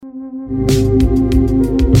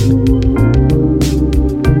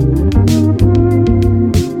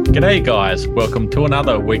G'day guys, welcome to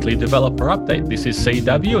another weekly developer update. This is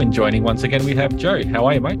CW and joining once again we have Joe. How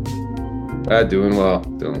are you, mate? Doing well.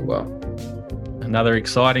 Another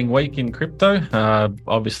exciting week in crypto.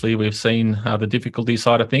 Obviously we've seen the difficulty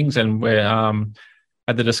side of things, and we're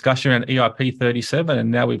at the discussion around EIP 37,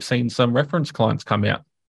 and now we've seen some reference clients come out.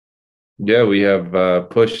 Yeah, we have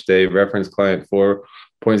pushed a reference client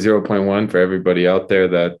 4.0.1 for everybody out there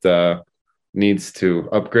that needs to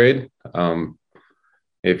upgrade.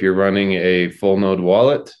 If you're running a full node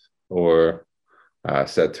wallet or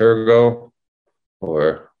set Ergo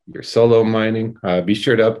or you're solo mining, be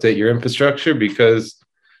sure to update your infrastructure because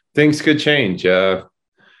things could change.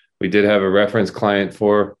 We did have a reference client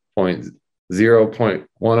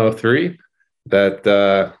 4.0.103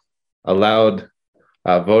 that allowed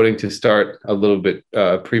voting to start a little bit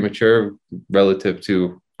premature relative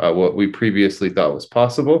to what we previously thought was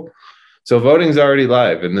possible. So voting's already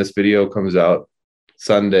live, and this video comes out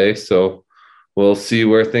Sunday, so we'll see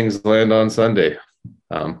where things land on Sunday.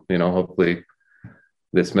 Hopefully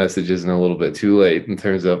this message isn't a little bit too late in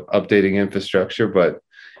terms of updating infrastructure, but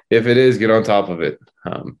if it is, get on top of it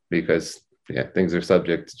because things are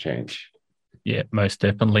subject to change. Yeah, most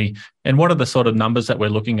definitely. And what are the sort of numbers that we're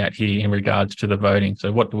looking at here in regards to the voting?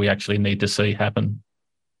 So what do we actually need to see happen?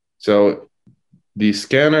 So the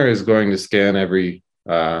scanner is going to scan every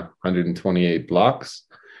 128 blocks,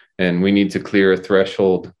 and we need to clear a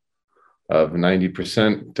threshold of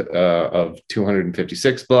 90% of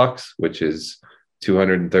 256 blocks, which is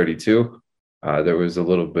 232. There was a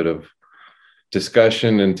little bit of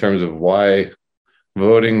discussion in terms of why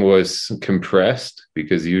voting was compressed,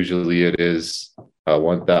 because usually it is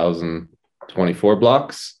 1,024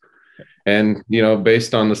 blocks. And,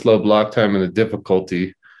 based on the slow block time and the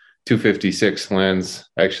difficulty, 256 lands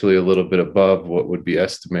actually a little bit above what would be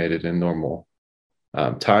estimated in normal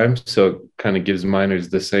time. So it kind of gives miners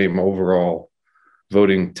the same overall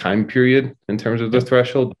voting time period in terms of the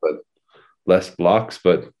threshold, but less blocks.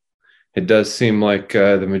 But it does seem like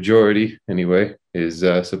the majority, anyway, is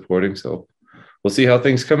supporting. So we'll see how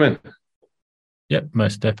things come in. Yep,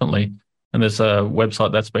 most definitely. And there's a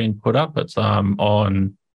website that's been put up. It's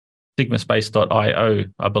on sigmaspace.io,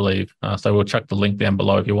 I believe. So we'll chuck the link down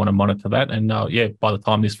below if you want to monitor that. And by the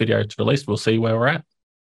time this video is released, we'll see where we're at.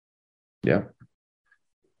 Yeah.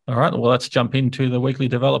 All right, well, let's jump into the weekly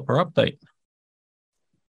developer update.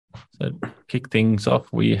 So to kick things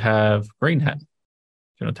off, we have Green Hat. Do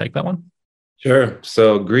you want to take that one? Sure.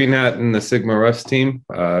 So Green Hat and the Sigma Rust team,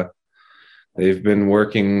 they've been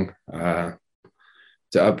working to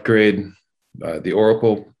upgrade the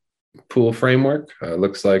Oracle pool framework.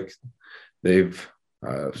 Looks like they've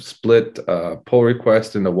split pull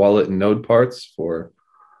request into wallet and node parts for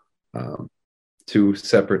two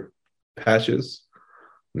separate patches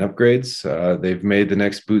and upgrades. They've made the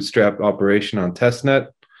next bootstrap operation on testnet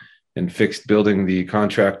and fixed building the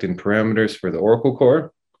contract and parameters for the Oracle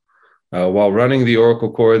core. While running the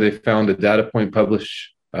Oracle core, they found a data point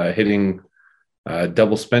publish hitting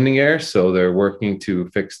double spending error. So they're working to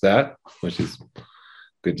fix that, which is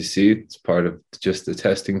good to see. It's part of just the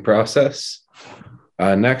testing process.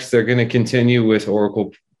 Next, they're going to continue with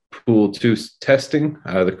Oracle Pool 2 testing.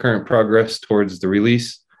 The current progress towards the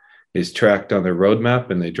release is tracked on their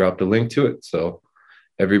roadmap, and they dropped a link to it. So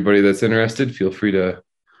everybody that's interested, feel free to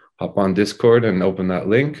hop on Discord and open that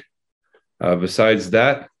link. Besides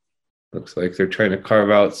that, looks like they're trying to carve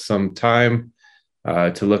out some time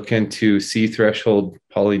to look into C threshold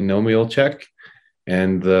polynomial check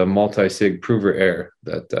and the multi-sig prover error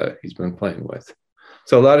that he's been playing with.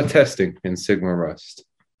 So a lot of testing in Sigma Rust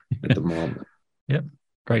at the moment. Yep,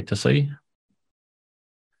 great to see.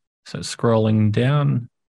 So scrolling down,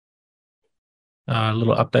 a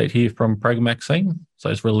little update here from Pragmaxine. So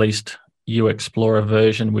it's released UExplorer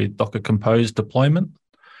version with Docker Compose deployment.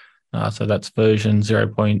 So that's version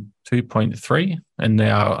 0.2.3, and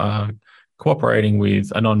now cooperating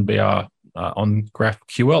with an on-BR on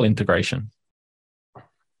GraphQL integration.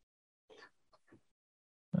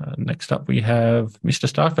 Next up, we have Mr.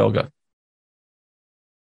 Starfelger.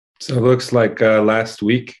 So it looks like last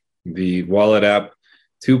week, the wallet app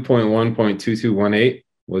 2.1.2218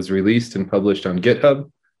 was released and published on GitHub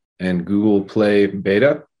and Google Play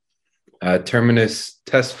Beta. Terminus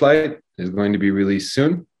test flight is going to be released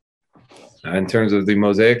soon. In terms of the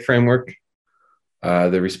Mosaic framework,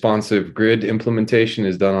 the responsive grid implementation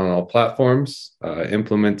is done on all platforms,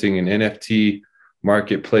 implementing an NFT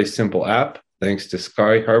marketplace simple app, thanks to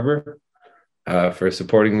Sky Harbor for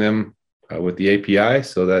supporting them with the API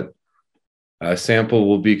so that sample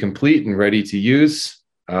will be complete and ready to use.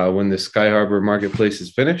 when the Sky Harbor marketplace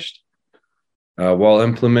is finished. While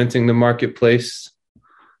implementing the marketplace,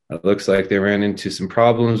 it looks like they ran into some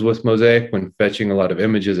problems with Mosaic when fetching a lot of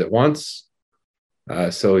images at once.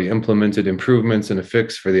 So he implemented improvements and a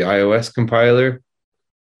fix for the iOS compiler,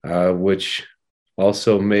 which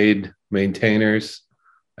also made maintainers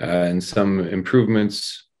and some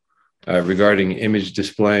improvements regarding image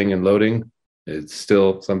displaying and loading. It's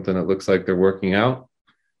still something that looks like they're working out.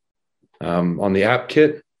 On the app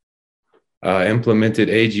kit, implemented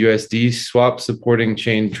AgeUSD swap supporting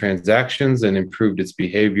chain transactions and improved its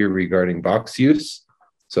behavior regarding box use.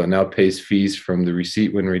 So it now pays fees from the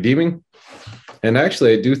receipt when redeeming. And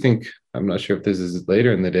actually, I do think, I'm not sure if this is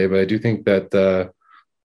later in the day, but I do think that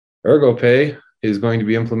Ergo Pay is going to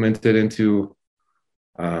be implemented into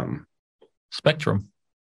Spectrum.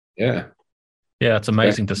 Yeah. Yeah, it's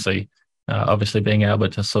amazing to see. Obviously, being able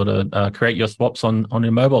to sort of create your swaps on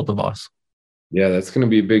your mobile device. Yeah, that's going to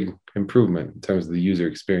be a big improvement in terms of the user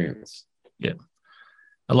experience. Yeah.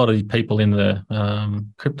 A lot of people in the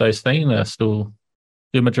crypto scene are still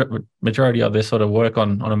do majority of their sort of work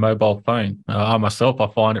on a mobile phone. I myself, I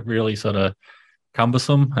find it really sort of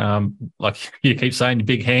cumbersome. Like you keep saying,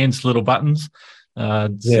 big hands, little buttons.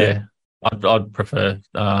 Yeah. I'd prefer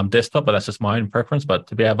desktop, but that's just my own preference. But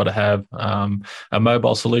to be able to have a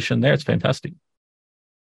mobile solution there, it's fantastic.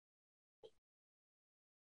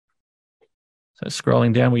 So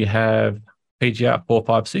scrolling down, we have PGR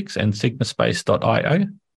 456 and SigmaSpace.io.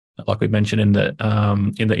 Like we mentioned in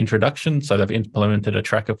the introduction, so they've implemented a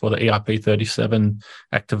tracker for the EIP37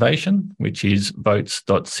 activation, which is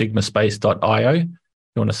votes.sigmaspace.io. If you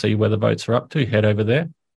want to see where the votes are up to, head over there.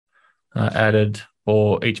 Added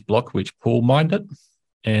for each block which pool mined it,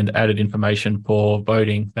 and added information for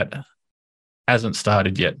voting that hasn't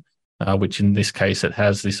started yet, which in this case it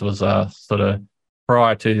has. This was sort of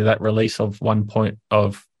prior to that release of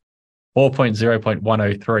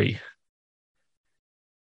 4.0.103.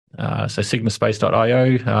 So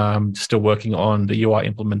sigmaspace.io, still working on the UI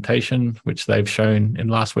implementation, which they've shown in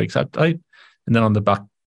last week's update. And then on the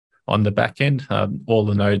back end, all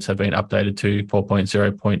the nodes have been updated to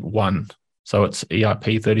 4.0.1. So it's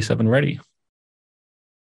EIP37 ready.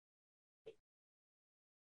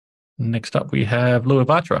 Next up, we have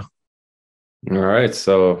Luabatra. All right.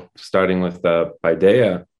 So starting with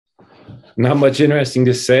Paideia, not much interesting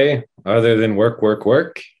to say other than work.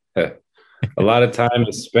 A lot of time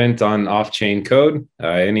is spent on off-chain code.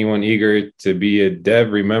 Anyone eager to be a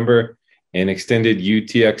dev, remember, in extended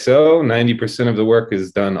UTXO, 90% of the work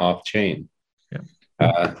is done off-chain. Yeah.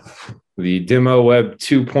 The demo web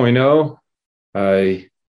 2.0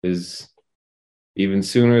 is even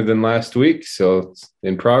sooner than last week, so it's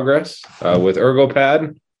in progress. With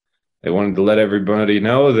ErgoPad, they wanted to let everybody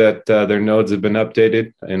know that their nodes have been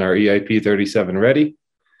updated and are EIP37 ready.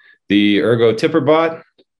 The Ergo Tipper bot,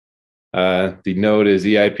 the node is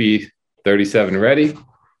EIP37 ready.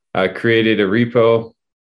 Created a repo.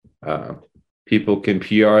 People can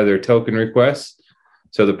PR their token requests,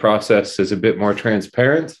 so the process is a bit more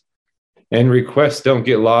transparent. And requests don't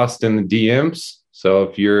get lost in the DMs. So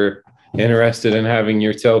if you're interested in having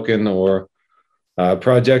your token or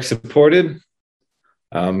project supported,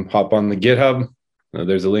 hop on the GitHub.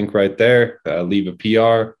 There's a link right there. Leave a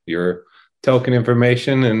PR, your token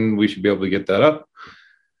information, and we should be able to get that up.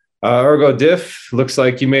 Ergo diff, looks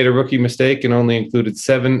like you made a rookie mistake and only included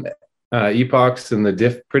 7 epochs in the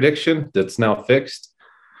diff prediction. That's now fixed.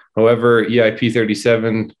 However,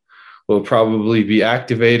 EIP37 will probably be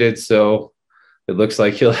activated, so it looks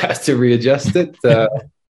like he'll have to readjust it.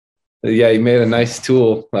 Yeah, he made a nice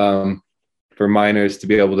tool for miners to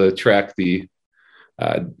be able to track the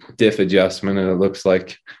diff adjustment, and it looks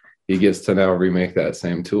like he gets to now remake that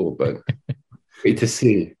same tool, but great to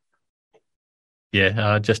see.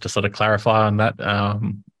 Yeah, just to sort of clarify on that,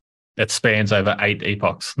 it spans over 8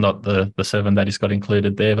 epochs, not the 7 that he's got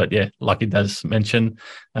included there. But yeah, like he does mention,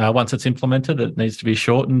 once it's implemented, it needs to be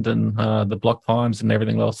shortened, and the block times and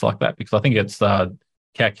everything else like that, because I think it's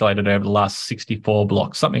calculated over the last 64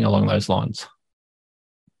 blocks, something along those lines.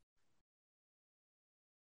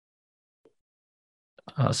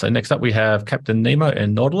 So next up, we have Captain Nemo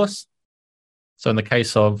and Nautilus. So in the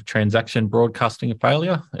case of transaction broadcasting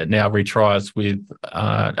failure, it now retries with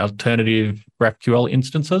alternative GraphQL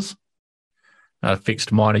instances,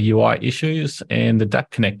 fixed minor UI issues, and the DApp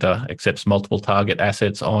connector accepts multiple target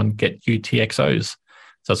assets on get UTXOs.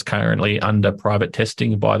 So it's currently under private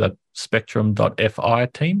testing by the Spectrum.fi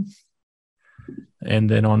team. And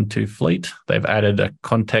then on to Fleet, they've added a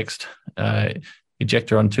context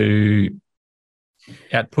injector onto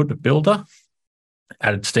output builder.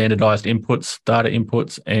 added standardized inputs, data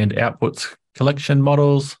inputs, and outputs collection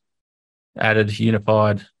models, added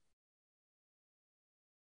unified,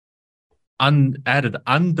 added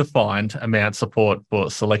undefined amount support for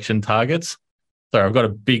selection targets. Sorry, I've got a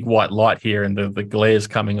big white light here and the glare's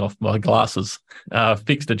coming off my glasses.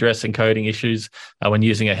 Fixed address encoding issues when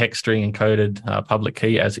using a hex string encoded public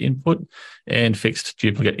key as input, and fixed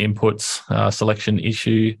duplicate inputs selection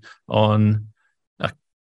issue on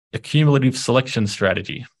a cumulative selection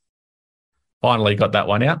strategy. Finally got that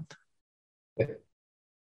one out.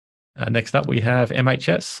 Next up, we have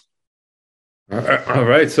MHS. All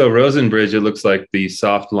right. So Rosen Bridge, it looks like the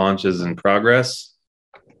soft launch is in progress.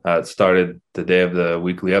 It started the day of the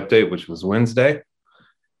weekly update, which was Wednesday.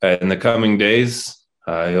 In the coming days,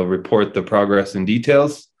 he'll report the progress and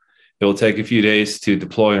details. It will take a few days to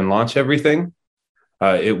deploy and launch everything.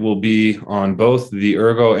 It will be on both the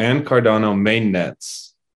Ergo and Cardano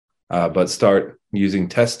mainnets, but start using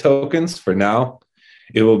test tokens for now.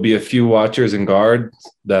 It will be a few watchers and guards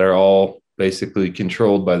that are all basically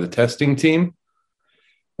controlled by the testing team.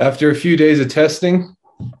 After a few days of testing,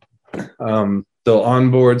 they'll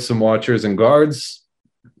onboard some watchers and guards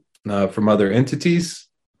from other entities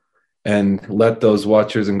and let those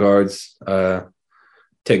watchers and guards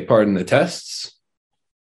take part in the tests.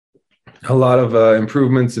 A lot of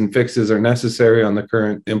improvements and fixes are necessary on the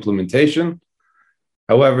current implementation.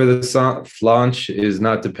 However, the soft launch is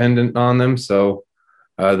not dependent on them, so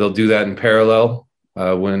they'll do that in parallel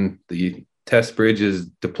when the test bridge is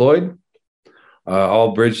deployed.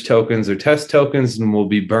 All bridge tokens are test tokens and will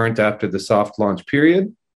be burnt after the soft launch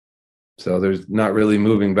period. So there's not really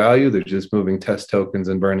moving value. They're just moving test tokens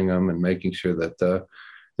and burning them and making sure that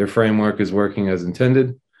their framework is working as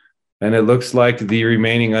intended. And it looks like the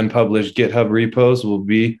remaining unpublished GitHub repos will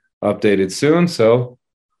be updated soon. So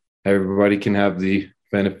everybody can have the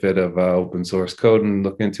benefit of open source code and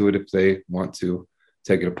look into it if they want to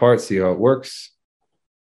take it apart, see how it works.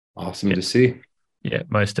 Awesome to see. Yeah,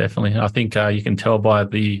 most definitely. I think you can tell by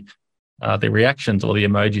the reactions or the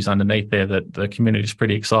emojis underneath there that the community is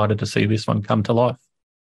pretty excited to see this one come to life.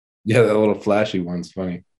 Yeah, that little flashy one's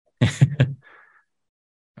funny.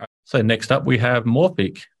 So next up, we have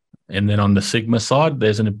Morphic. And then on the Sigma side,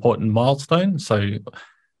 there's an important milestone. So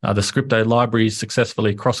the Scripto library is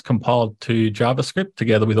successfully cross-compiled to JavaScript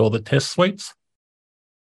together with all the test suites.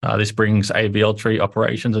 This brings AVL tree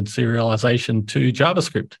operations and serialization to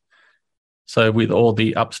JavaScript. So with all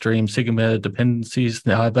the upstream Sigma dependencies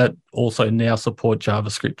that also now support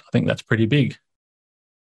JavaScript, I think that's pretty big.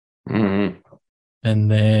 Mm-hmm.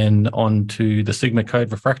 And then on to the Sigma code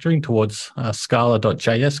refactoring towards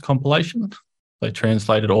Scala.js compilation. They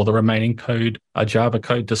translated all the remaining code, Java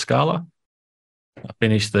code to Scala.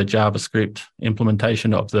 Finished the JavaScript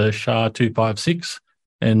implementation of the SHA-256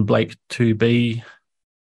 and Blake 2B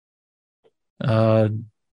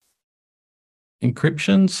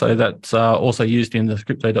encryption. So that's also used in the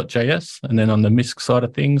Scripto.js. And then on the MISC side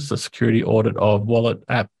of things, the security audit of Wallet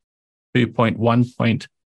App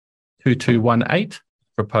 2.1.2218,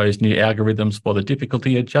 proposed new algorithms for the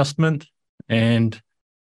difficulty adjustment, and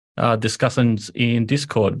discussions in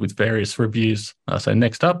Discord with various reviews. So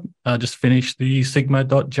next up, just finish the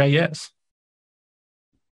Sigma.js.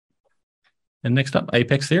 And next up,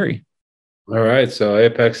 Apex Theory. All right. So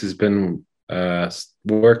Apex has been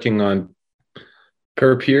working on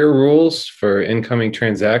per peer rules for incoming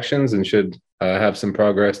transactions and should have some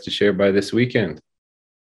progress to share by this weekend.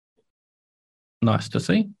 Nice to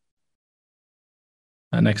see.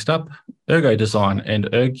 Next up, Ergo Design and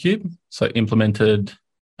ErgCube. So implementing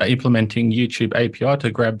YouTube API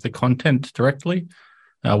to grab the content directly,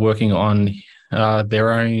 working on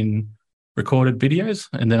their own recorded videos.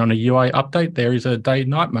 And then on a UI update, there is a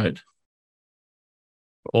day-night mode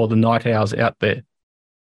for all the night owls out there.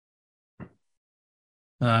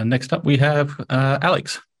 Next up, we have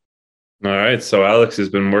Alex. All right. So Alex has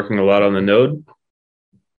been working a lot on the node.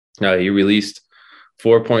 He released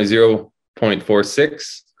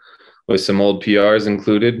 4.0.46 with some old PRs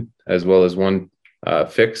included, as well as one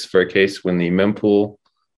fix for a case when the mempool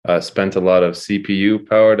spent a lot of CPU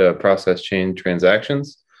power to process chain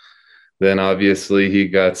transactions. Then obviously he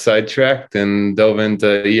got sidetracked and dove into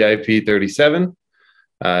EIP 37.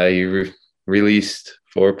 He released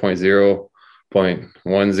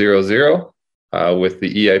 4.0.100 with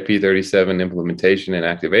the EIP 37 implementation and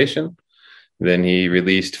activation. Then he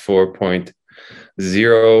released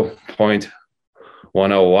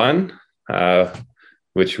 4.0.101,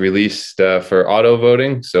 which released for auto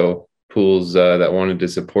voting. So pools that wanted to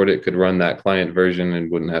support it could run that client version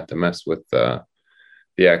and wouldn't have to mess with the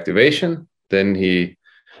activation. Then he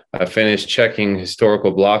I finished checking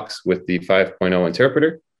historical blocks with the 5.0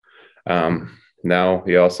 interpreter. Now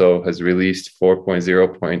he also has released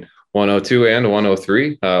 4.0.102 and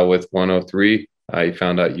 103. With 103, I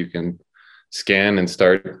found out you can scan and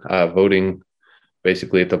start voting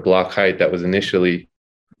basically at the block height that was initially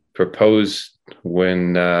proposed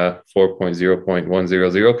when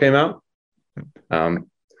 4.0.100 came out.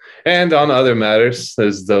 And on other matters,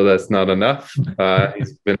 as though that's not enough,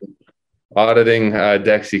 he's been auditing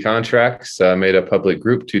DEXI contracts, made a public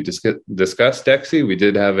group to discuss DEXI. We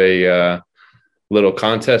did have a little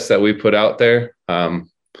contest that we put out there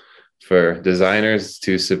for designers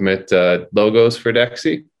to submit logos for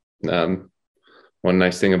DEXI. One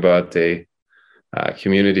nice thing about a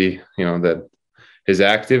community, that is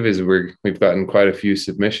active is we've gotten quite a few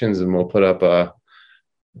submissions, and we'll put up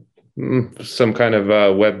some kind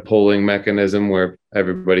of web polling mechanism where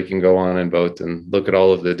everybody can go on and vote and look at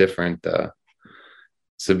all of the different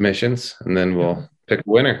submissions, and then we'll pick a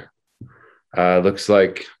winner. Looks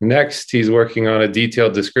like next he's working on a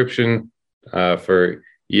detailed description for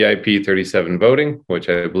EIP 37 voting, which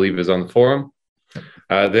I believe is on the forum.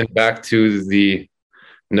 Then back to the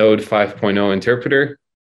Node 5.0 interpreter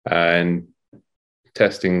and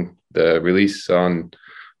testing the release on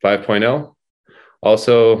 5.0.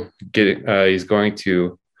 Also, he's going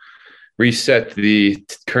to reset the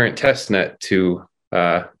current test net to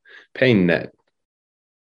PainNet,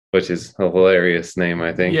 which is a hilarious name,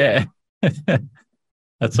 I think. Yeah.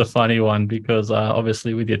 That's a funny one because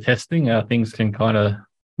obviously with your testing, things can kind of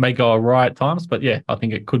may go awry at times. But yeah, I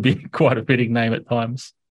think it could be quite a fitting name at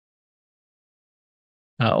times.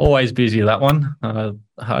 Always busy, that one.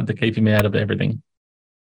 Hard to keep him out of everything.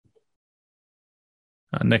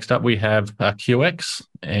 Next up, we have QX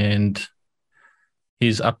and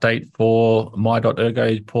his update for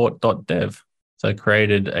my.ergoport.dev. So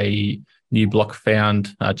created a new block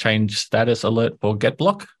found change status alert for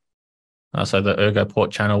getBlock. So the Ergo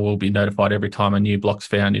port channel will be notified every time a new block's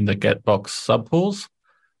found in the getBox subpools.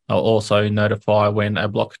 I'll also notify when a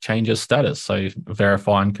block changes status, so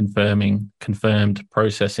verifying, confirmed,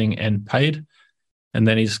 processing, and paid. And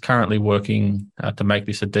then he's currently working to make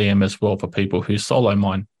this a DM as well for people who solo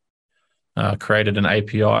mine. Created an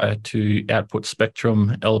API to output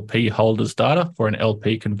Spectrum LP holders data for an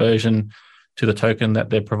LP conversion to the token that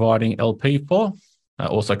they're providing LP for.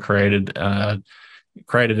 Also created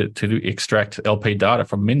it to extract LP data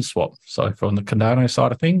from MinSwap, so from the Cardano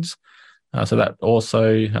side of things. So that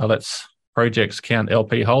also lets projects count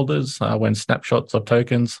LP holders when snapshots of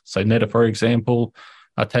tokens, so Neta, for example,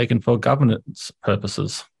 are taken for governance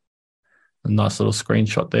purposes. A nice little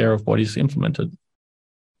screenshot there of what he's implemented.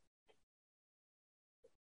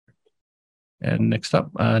 And next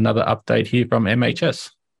up, another update here from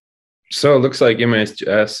MHS. So it looks like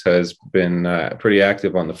MHS has been pretty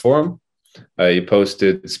active on the forum. He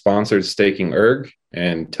posted sponsored staking ERG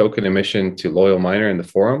and token emission to loyal miner in the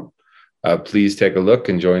forum. Please take a look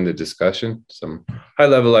and join the discussion. Some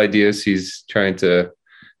high-level ideas he's trying to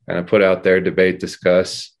kind of put out there, debate,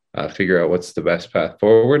 discuss, figure out what's the best path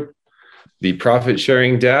forward. The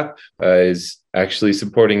profit-sharing DApp is actually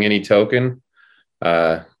supporting any token,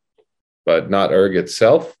 but not ERG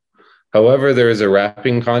itself. However, there is a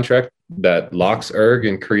wrapping contract that locks ERG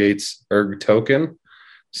and creates ERG token.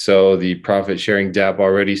 So the profit-sharing DApp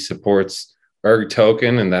already supports ERG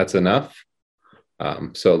token, and that's enough.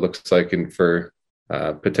 So it looks like for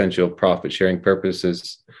potential profit sharing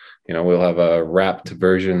purposes, we'll have a wrapped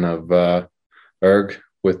version of ERG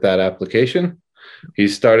with that application. He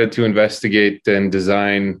started to investigate and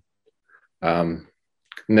design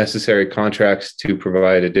necessary contracts to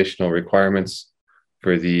provide additional requirements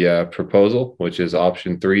for the proposal, which is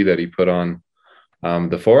option 3 that he put on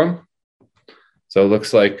the forum. So it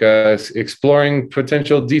looks like exploring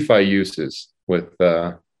potential DeFi uses with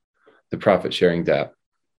the profit sharing DApp.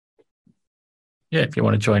 Yeah, if you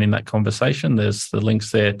want to join in that conversation, there's the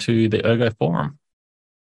links there to the Ergo forum.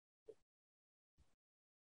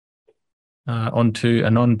 On to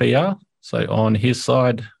Anon BR. So on his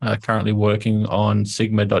side, currently working on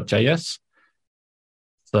Sigma.js.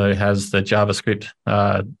 So has the JavaScript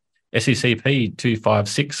SECP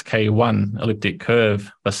 256K1 elliptic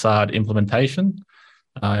curve facade implementation.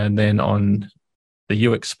 And then on the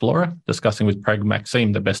U Explorer, discussing with Prag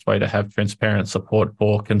Maxime the best way to have transparent support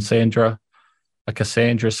for Cassandra, a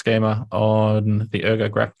Cassandra schema on the Ergo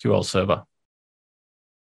GraphQL server.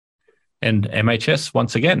 And MHS,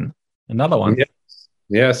 once again, another one.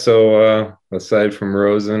 Yeah, so aside from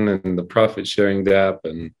Rosen and the profit sharing DApp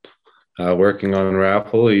and working on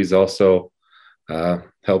Raffle, he's also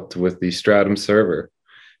helped with the Stratum server.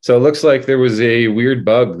 So it looks like there was a weird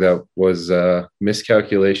bug that was a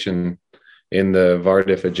miscalculation in the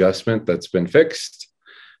VARDIF adjustment that's been fixed.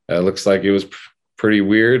 Looks like it was pretty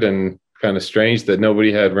weird and kind of strange that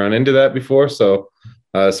nobody had run into that before. So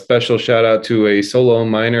special shout out to a solo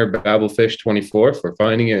miner, Babelfish24, for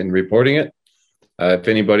finding it and reporting it. If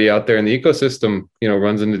anybody out there in the ecosystem,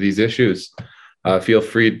 runs into these issues, feel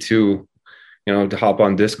free to hop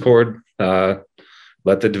on Discord,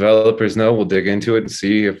 let the developers know. We'll dig into it and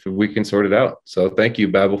see if we can sort it out. So thank you,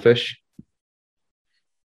 Babelfish.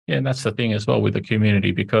 Yeah, and that's the thing as well with the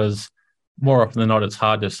community, because more often than not, it's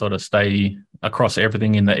hard to sort of stay across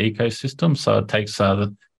everything in the ecosystem. So it takes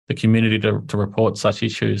the community to report such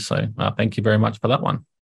issues. So thank you very much for that one.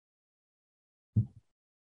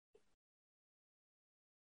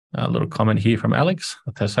 A little comment here from Alex.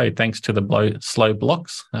 They say, thanks to the slow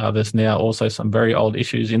blocks, there's now also some very old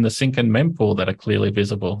issues in the sync and mempool that are clearly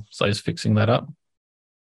visible. So he's fixing that up.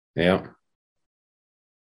 Yeah.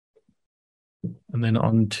 And then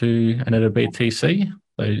on to another BTC.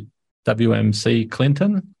 So WMC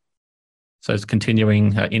Clinton. So it's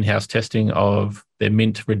continuing in-house testing of their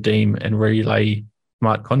Mint, Redeem, and Relay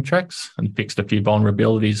smart contracts, and fixed a few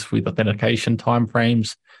vulnerabilities with authentication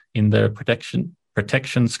timeframes in the protection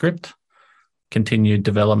script. Continued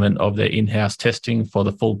development of their in-house testing for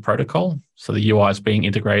the full protocol. So the UI is being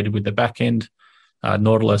integrated with the backend,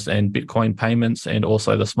 Nautilus and Bitcoin payments, and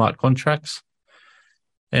also the smart contracts.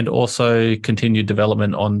 And also continued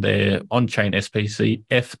development on their on-chain SPV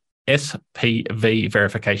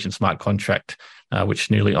verification smart contract, which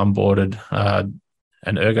newly onboarded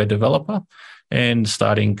an Ergo developer, and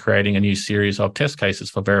starting creating a new series of test cases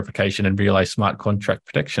for verification and relay smart contract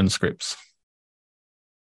protection scripts.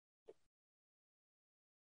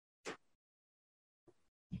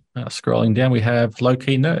 Scrolling down, we have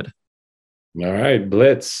Low-Key Nerd. All right,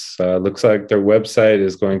 Blitz. Looks like their website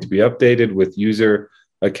is going to be updated with user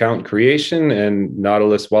account creation and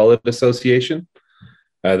Nautilus Wallet Association.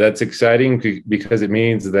 That's exciting because it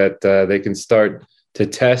means that they can start to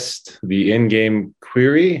test the in-game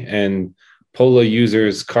query and Pola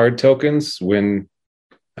users' card tokens when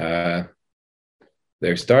they're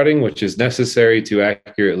starting, which is necessary to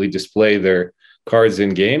accurately display their cards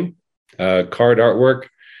in-game. Card artwork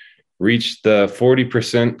reached the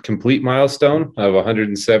 40% complete milestone of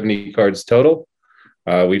 170 cards total.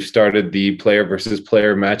 We've started the player versus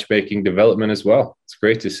player matchmaking development as well. It's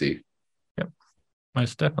great to see. Yep,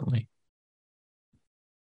 most definitely.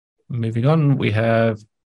 Moving on, we have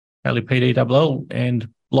LPDWL and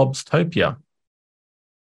Blobstopia.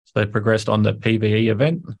 So they progressed on the PvE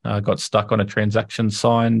event, got stuck on a transaction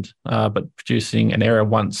signed, but producing an error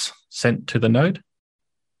once sent to the node.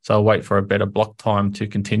 So I'll wait for a better block time to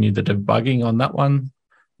continue the debugging on that one.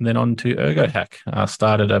 And then on to Ergo Hack.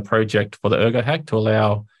 Started a project for the Ergo Hack to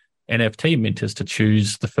allow NFT minters to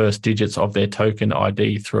choose the first digits of their token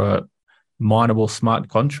ID through a mineable smart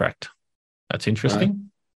contract. That's interesting.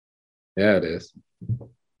 Yeah, it is.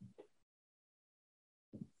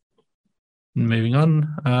 Moving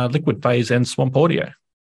on, Liquid Phase and SwampAudio.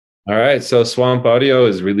 All right, so SwampAudio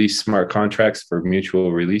has released smart contracts for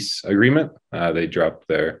mutual release agreement. They dropped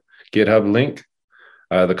their GitHub link.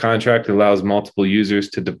 The contract allows multiple users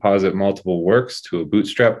to deposit multiple works to a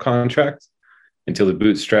bootstrap contract until the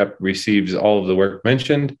bootstrap receives all of the work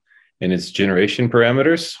mentioned in its generation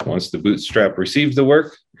parameters. Once the bootstrap receives the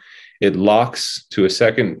work, it locks to a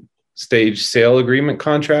second stage sale agreement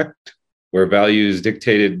contract where value is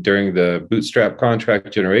dictated during the bootstrap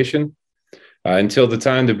contract generation. Until the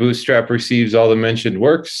time the bootstrap receives all the mentioned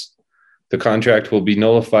works, the contract will be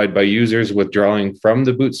nullified by users withdrawing from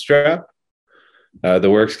the bootstrap. The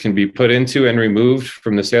works can be put into and removed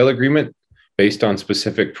from the sale agreement based on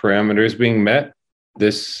specific parameters being met.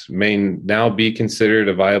 This may now be considered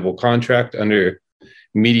a viable contract under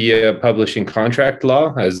media publishing contract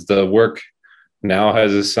law, as the work now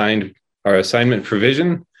has assignment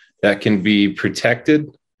provision that can be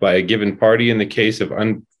protected by a given party in the case of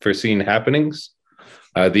unforeseen happenings.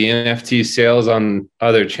 The NFT sales on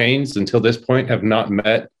other chains until this point have not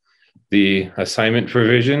met the assignment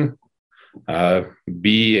provision.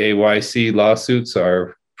 BAYC lawsuits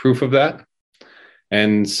are proof of that.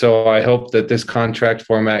 And so I hope that this contract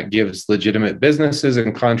format gives legitimate businesses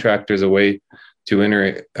and contractors a way to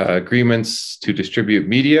enter agreements to distribute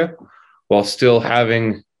media while still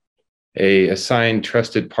having a assigned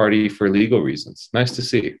trusted party for legal reasons. Nice to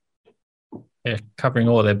see. Yeah, covering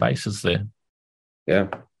all of their bases there. Yeah.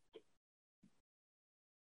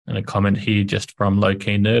 And a comment here just from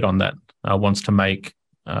Low-Key Nerd on that, wants to make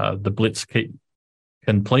the Blitz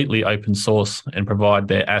completely open source and provide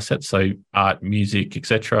their assets, so art, music,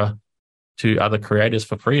 etc., to other creators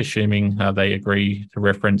for free, assuming they agree to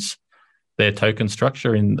reference their token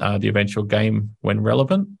structure in the eventual game when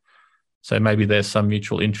relevant. So maybe there's some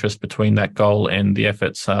mutual interest between that goal and the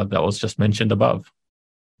efforts that was just mentioned above.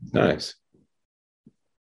 Nice.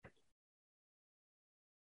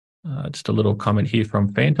 Just a little comment here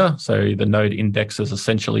from Fanta. So the node index is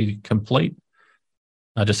essentially complete.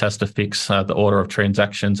 Just has to fix the order of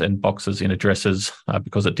transactions and boxes in addresses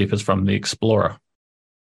because it differs from the Explorer.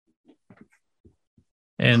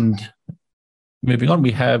 And moving on,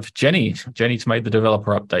 we have Jenny. Jenny's made the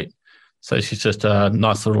developer update. So she's just a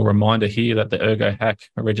nice little reminder here that the Ergo hack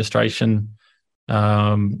registration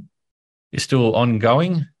is still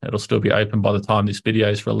ongoing. It'll still be open by the time this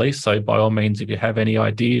video is released. So by all means, if you have any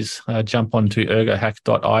ideas, jump onto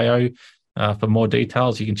ergohack.io for more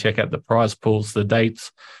details. You can check out the prize pools, the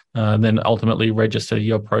dates, and then ultimately register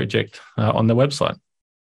your project on the website.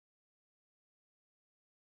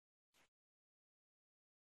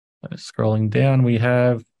 Scrolling down, we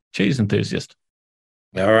have Cheese Enthusiast.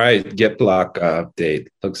 All right, Get Block update.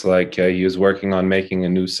 Looks like he was working on making a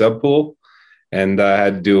new subpool, and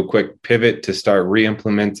had to do a quick pivot to start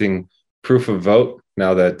re-implementing proof of vote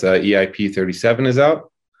now that EIP 37 is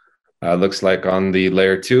out. Looks like on the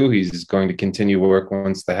layer 2, he's going to continue work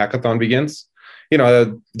once the hackathon begins.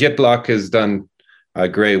 Get Block has done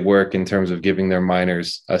great work in terms of giving their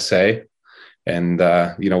miners a say, and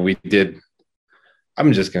we did.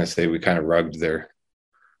 I'm just going to say we kind of rugged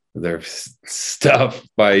their stuff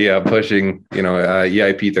by pushing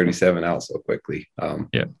EIP 37 out so quickly.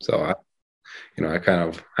 So I kind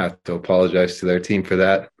of have to apologize to their team for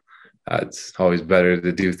that. It's always better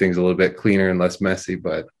to do things a little bit cleaner and less messy,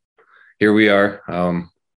 but here we are.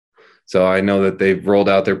 So I know that they've rolled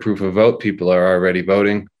out their proof of vote. People are already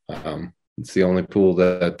voting. It's the only pool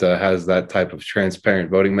that has that type of transparent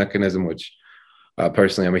voting mechanism, which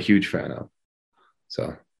personally I'm a huge fan of.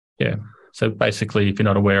 So basically, if you're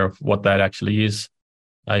not aware of what that actually is,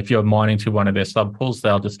 if you're mining to one of their subpools,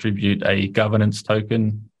 they'll distribute a governance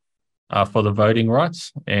token for the voting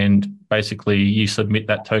rights. And basically, you submit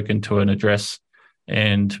that token to an address,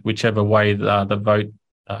 and whichever way the vote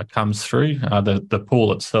comes through, the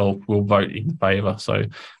pool itself will vote in favour. So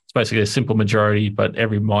it's basically a simple majority, but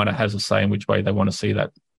every miner has a say in which way they want to see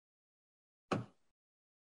that.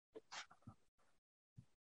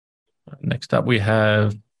 Next up, we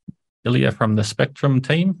have Ilya from the Spectrum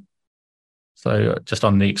team. So just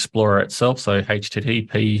on the Explorer itself, so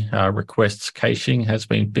HTTP requests caching has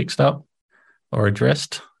been fixed up or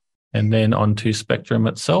addressed. And then onto Spectrum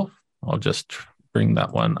itself, I'll just bring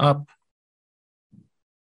that one up.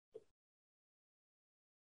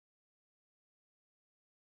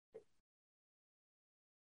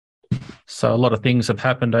 So a lot of things have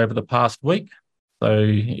happened over the past week. So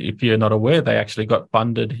if you're not aware, they actually got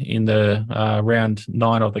funded in the round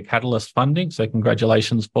 9 of the Catalyst funding. So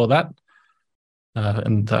congratulations for that.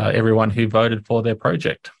 And everyone who voted for their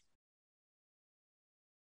project.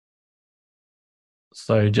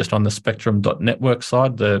 So just on the Spectrum.network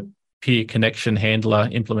side, the peer connection handler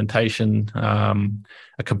implementation,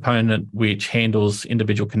 a component which handles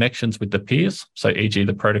individual connections with the peers. So e.g.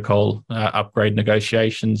 the protocol upgrade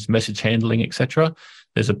negotiations, message handling, etc.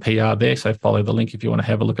 There's a PR there, so follow the link if you want to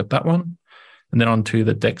have a look at that one. And then on to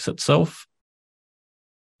the DEX itself.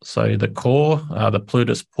 So the core, the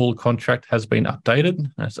Plutus pool contract has been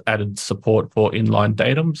updated. It's added support for inline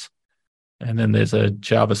datums. And then there's a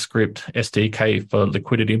JavaScript SDK for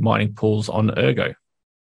liquidity mining pools on Ergo.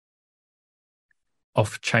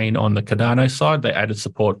 Off-chain on the Cardano side, they added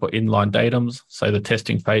support for inline datums. So the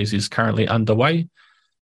testing phase is currently underway.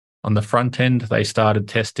 On the front end, they started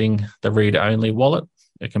testing the read-only wallet.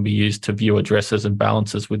 It can be used to view addresses and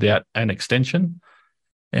balances without an extension,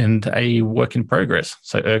 and a work in progress.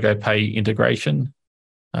 So Ergo Pay integration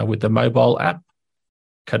with the mobile app.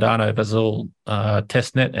 Cardano Vasil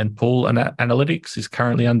testnet and pool analytics is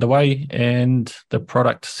currently underway, and the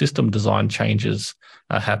product system design changes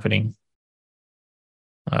are happening.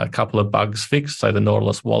 A couple of bugs fixed. So the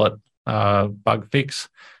Nautilus wallet bug fix.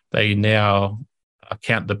 They now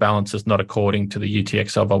count the balances not according to the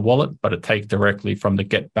UTX of a wallet, but it takes directly from the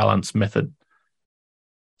get balance method.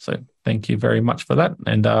 So thank you very much for that.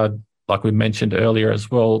 And like we mentioned earlier as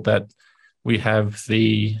well, that we have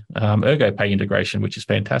the Ergo Pay integration, which is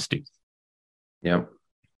fantastic. Yep.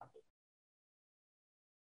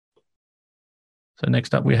 So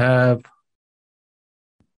next up we have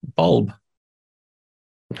Bulb.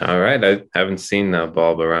 All right. I haven't seen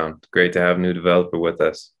Bulb around. Great to have a new developer with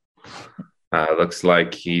us. Looks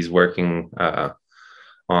like he's working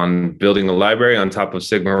on building a library on top of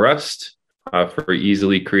Sigma Rust for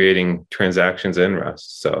easily creating transactions in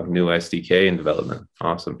Rust. So new SDK in development.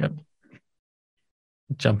 Awesome. Yep.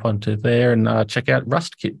 Jump onto there and check out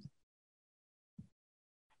RustKit.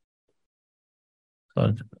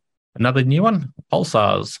 So another new one,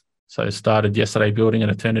 Pulsars. So started yesterday building an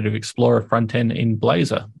alternative Explorer front end in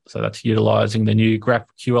Blazor. So that's utilizing the new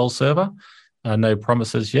GraphQL server. No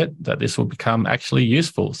promises yet that this will become actually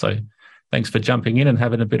useful. So thanks for jumping in and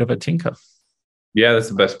having a bit of a tinker. Yeah, that's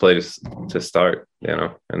the best place to start,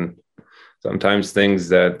 and sometimes things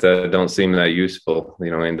that don't seem that useful,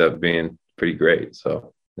 end up being pretty great.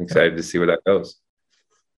 So I'm excited to see where that goes.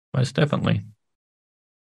 Most definitely.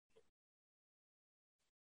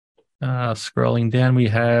 Scrolling down, we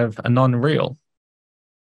have a non-real.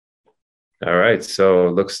 All right. So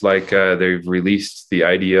it looks like they've released the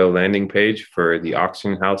IDO landing page for the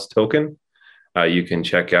auction house token. You can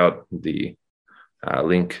check out the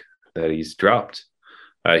link that he's dropped.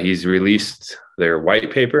 He's released their white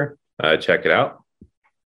paper. Check it out.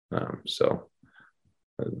 So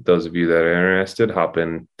those of you that are interested, hop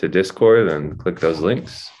into Discord and click those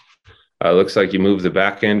links. Looks like you move the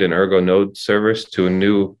backend and Ergo node servers to a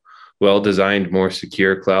new, well-designed, more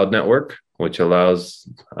secure cloud network, which allows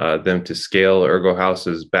them to scale Ergo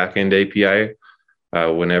House's backend API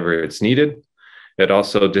whenever it's needed. It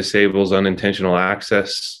also disables unintentional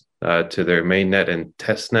access to their mainnet and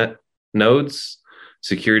testnet nodes.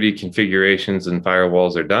 Security configurations and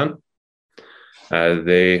firewalls are done.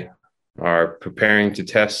 They are preparing to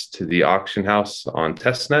test the auction house on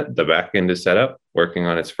testnet. The backend is set up, working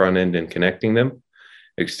on its front end and connecting them.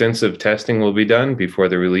 Extensive testing will be done before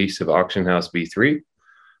the release of Auction House v3.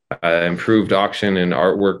 Improved auction and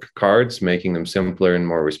artwork cards, making them simpler and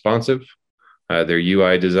more responsive. Their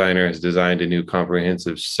UI designer has designed a new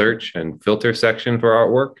comprehensive search and filter section for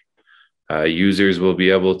artwork. Users will be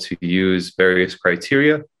able to use various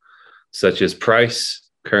criteria, such as price,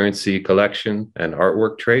 currency, collection, and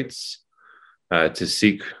artwork traits to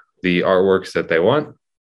seek the artworks that they want.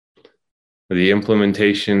 The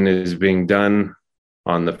implementation is being done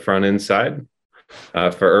on the front end side.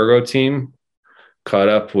 For Ergo team, caught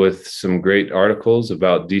up with some great articles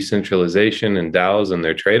about decentralization and DAOs and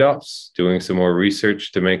their trade-offs, doing some more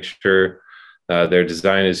research to make sure their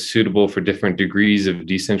design is suitable for different degrees of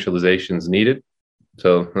decentralizations needed.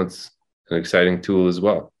 So that's an exciting tool as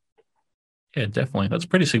well. Yeah, definitely. That's a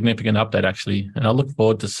pretty significant update, actually. And I look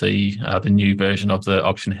forward to see the new version of the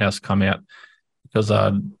auction house come out, because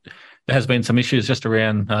there has been some issues just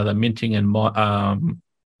around the minting and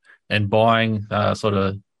buying sort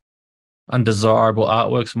of undesirable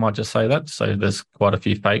artworks, I might just say that. So there's quite a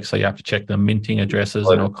few fakes, so you have to check the minting addresses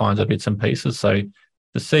and all kinds of bits and pieces. So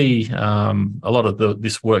to see a lot of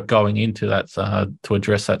this work going into that to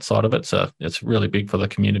address that side of it, so it's really big for the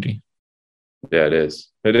community. Yeah, it is.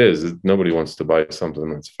 It is. Nobody wants to buy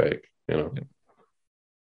something that's fake,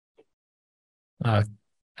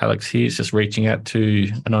 Alex here is just reaching out to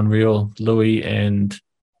an Unreal, Louis, and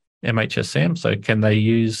MHSM. So can they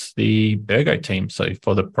use the Ergo team? So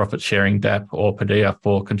for the profit sharing DApp, or Padilla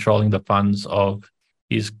for controlling the funds of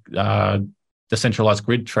his decentralized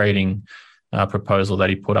grid trading proposal that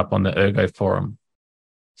he put up on the Ergo forum.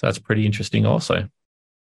 So that's pretty interesting also.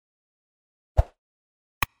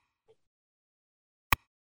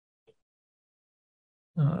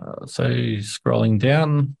 So scrolling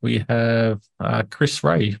down, we have Chris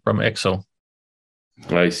Ray from Excel.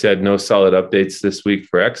 I said no solid updates this week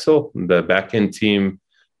for Excel. The backend team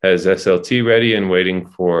has SLT ready and waiting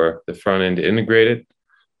for the front end to integrate it.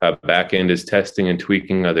 Backend is testing and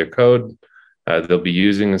tweaking other code. They'll be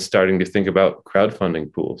using and starting to think about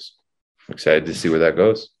crowdfunding pools. I'm excited to see where that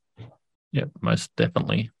goes. Yeah, most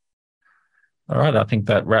definitely. All right, I think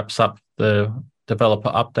that wraps up the developer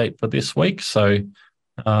update for this week. So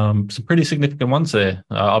some pretty significant ones there.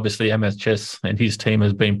 Obviously, MHS and his team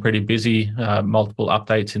has been pretty busy, multiple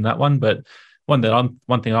updates in that one. But one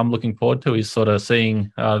thing I'm looking forward to is sort of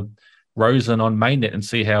seeing Rosen on mainnet and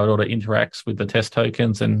see how it sort of interacts with the test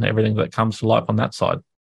tokens and everything that comes to life on that side.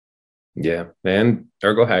 Yeah, and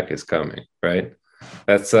Ergo Hack is coming, right?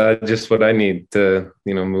 That's just what I need to,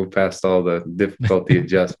 move past all the difficulty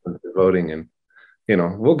adjustments to voting, and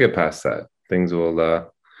we'll get past that. Things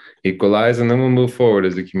will equalize, and then we'll move forward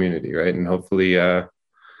as a community, right? And hopefully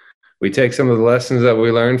we take some of the lessons that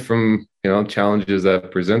we learned from challenges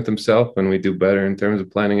that present themselves, and we do better in terms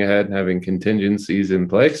of planning ahead and having contingencies in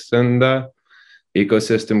place, and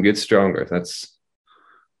ecosystem gets stronger. That's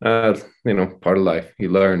part of life. You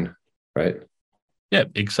learn, right? Yeah,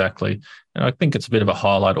 exactly. And I think it's a bit of a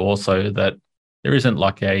highlight also that there isn't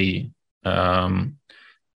like a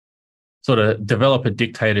sort of develop a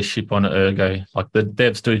dictatorship on Ergo. Like the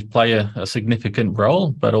devs do play a significant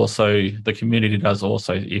role, but also the community does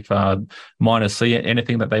also. If miners see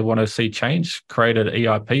anything that they want to see change, create an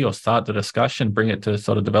EIP or start the discussion, bring it to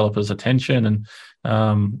sort of developers' attention.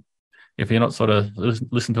 And if you're not sort of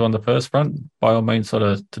listened to on the first front, by all means, sort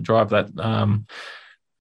of to drive that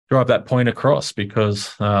point across,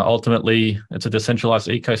 because ultimately it's a decentralized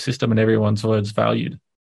ecosystem and everyone's word's valued.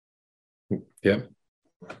 Yeah.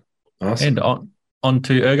 Awesome. And on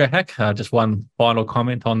to Ergo Hack, just one final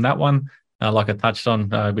comment on that one. Like I touched on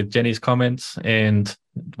with Jenny's comments and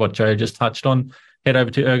what Joe just touched on, head over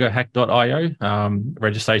to ergohack.io.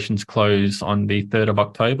 Registrations close on the 3rd of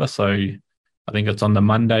October, so I think it's on the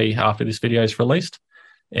Monday after this video is released.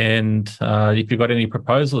 And if you've got any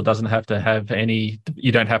proposal, it doesn't have to have any,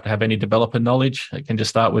 you don't have to have any developer knowledge. It can just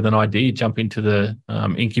start with an idea, jump into the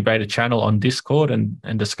incubator channel on Discord and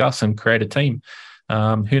discuss and create a team.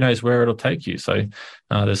 Who knows where it'll take you. So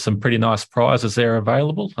there's some pretty nice prizes there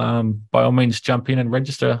available. By all means, jump in and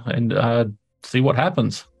register and see what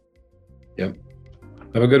happens. Yep.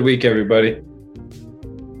 Have a good week, everybody.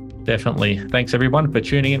 Definitely. Thanks, everyone, for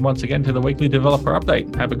tuning in once again to the weekly developer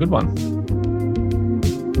update. Have a good one.